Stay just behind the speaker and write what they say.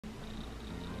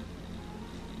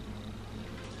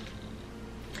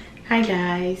Hi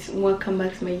guys, welcome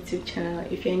back to my YouTube channel.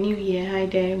 If you're new here, hi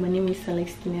there, my name is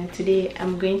Celestina. Today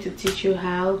I'm going to teach you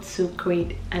how to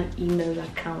create an email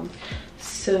account.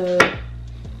 So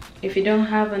if you don't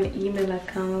have an email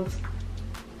account,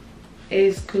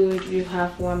 it's good you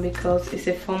have one because it's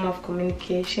a form of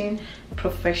communication,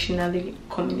 professionally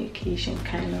communication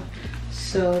kind of.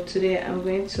 So today I'm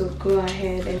going to go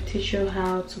ahead and teach you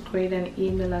how to create an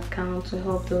email account to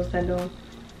help those that don't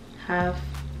have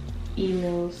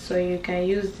emails, so you can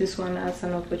use this one as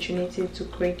an opportunity to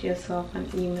create yourself an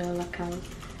email account.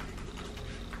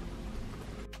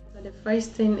 So the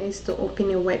first thing is to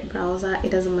open a web browser. It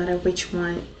doesn't matter which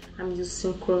one. I'm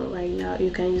using Chrome right now.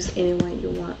 You can use any one you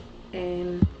want,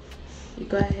 and you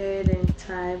go ahead and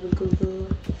type google.com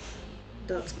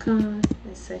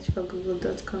and search for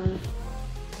google.com.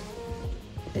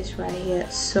 It's right here.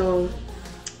 So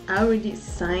I already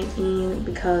signed in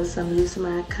because I'm using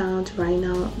my account right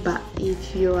now, but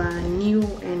if you are new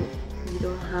and you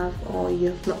don't have, or you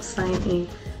have not signed in,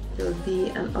 there will be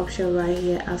an option right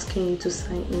here asking you to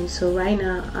sign in. So right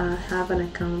now I have an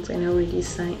account and I already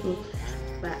signed in,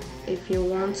 but if you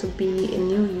want to be a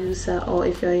new user, or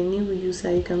if you're a new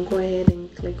user, you can go ahead and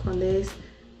click on this.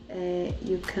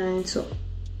 You can to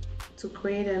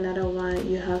create another one,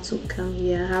 you have to come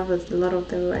here. I have a lot of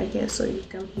them right here, so you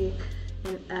come here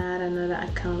and add another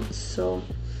account. So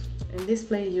in this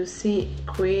place you see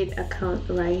create account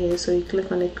right here, so you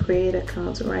click on the create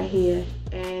account right here,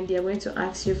 and they're going to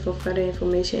ask you for further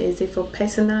information. Is it for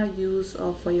personal use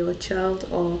or for your child,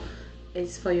 or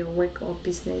it's for your work or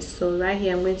business? So right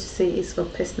here I'm going to say it's for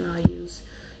personal use.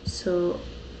 So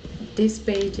this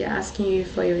page, they're asking you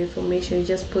for your information. You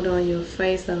just put on your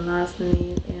first and last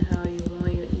name and how you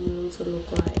want your email to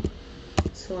look like.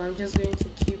 So I'm just going to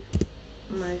keep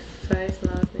my first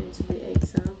last name to be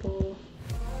example,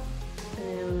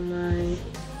 and my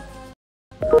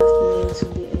last name to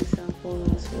be example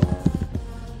as well,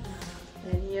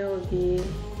 and here will be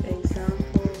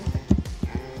example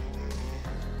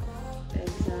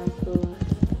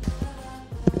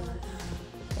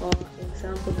or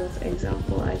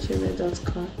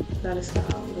example.example@gmail.com. That is how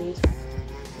I'm going to.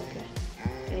 Okay,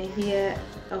 and here,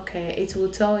 okay, it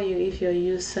will tell you if your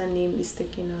username is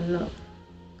taken or not.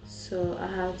 So I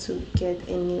have to get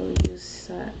a new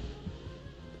user.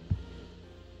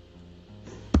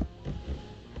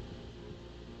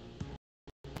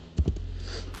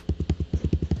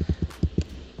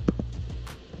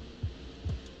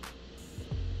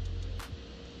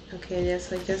 Okay, they're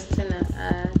suggesting I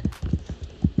add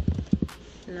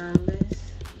numbers.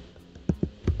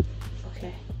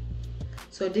 Okay,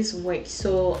 so this works.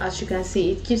 So as you can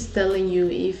see, it keeps telling you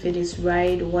if it is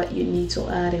right, what you need to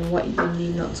add and what you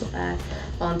need not to add,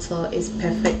 until it's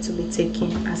perfect to be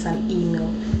taken as an email.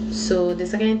 So the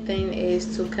second thing is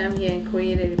to come here and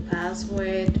create a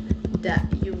password that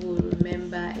you will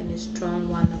remember, and a strong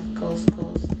one, of course,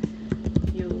 because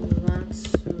you want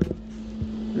to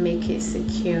make it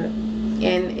secure,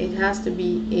 and it has to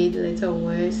be 8-letter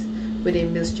words with a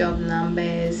mixture of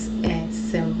numbers and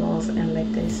symbols and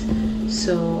letters.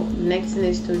 So next thing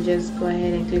is to just go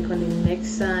ahead and click on the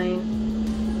next sign,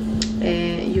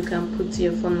 and you can put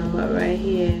your phone number right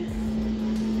here.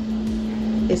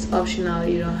 It's optional,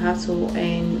 you don't have to.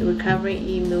 And recovering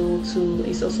email too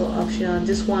is also optional.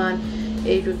 This one,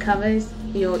 it recovers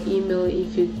your email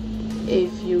if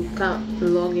you can't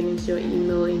log into your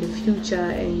email in the future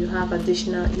and you have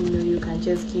additional email. You can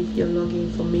just give your login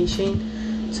information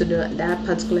to that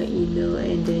particular email,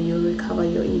 and then you'll recover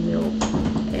your email.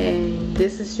 And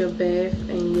this is your birth,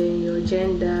 and then your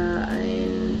gender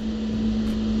and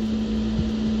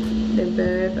the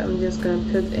birth. I'm just gonna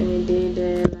put any day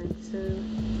there, like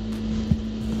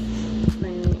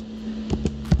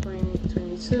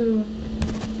 2022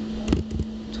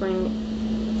 20.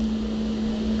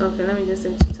 Okay, let me just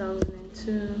say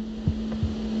 2002,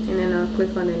 and then I'll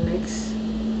click on the next.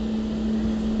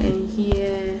 And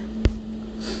here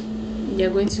they're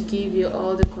going to give you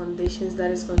all the conditions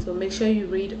that is going to. Make sure you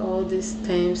read all these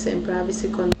terms and privacy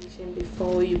conditions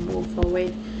before you move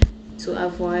forward, to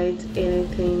avoid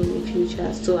anything in the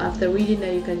future. So after reading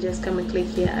that, you can just come and click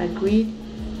here, agreed,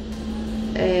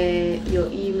 and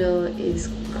your email is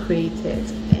created.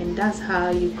 And that's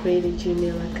how you create a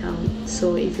Gmail account.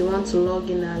 So if you want to log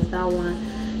in as that one,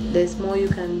 there's more you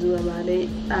can do about it.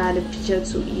 Add a picture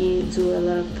to it, do a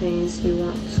lot of things. You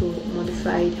want to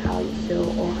modify it how you feel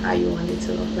or how you want it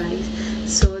to look like.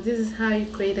 So this is how you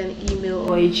create an email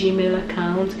or a Gmail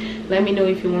account. Let me know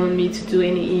if you want me to do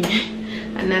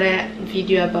another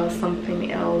video about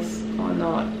something else or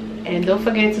not. And don't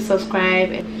forget to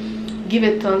subscribe and give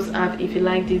a thumbs up if you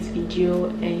like this video,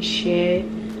 and share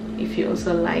if you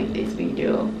also like this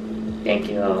video. Thank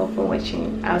you all for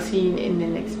watching. I'll see you in the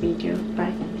next video.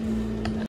 Bye.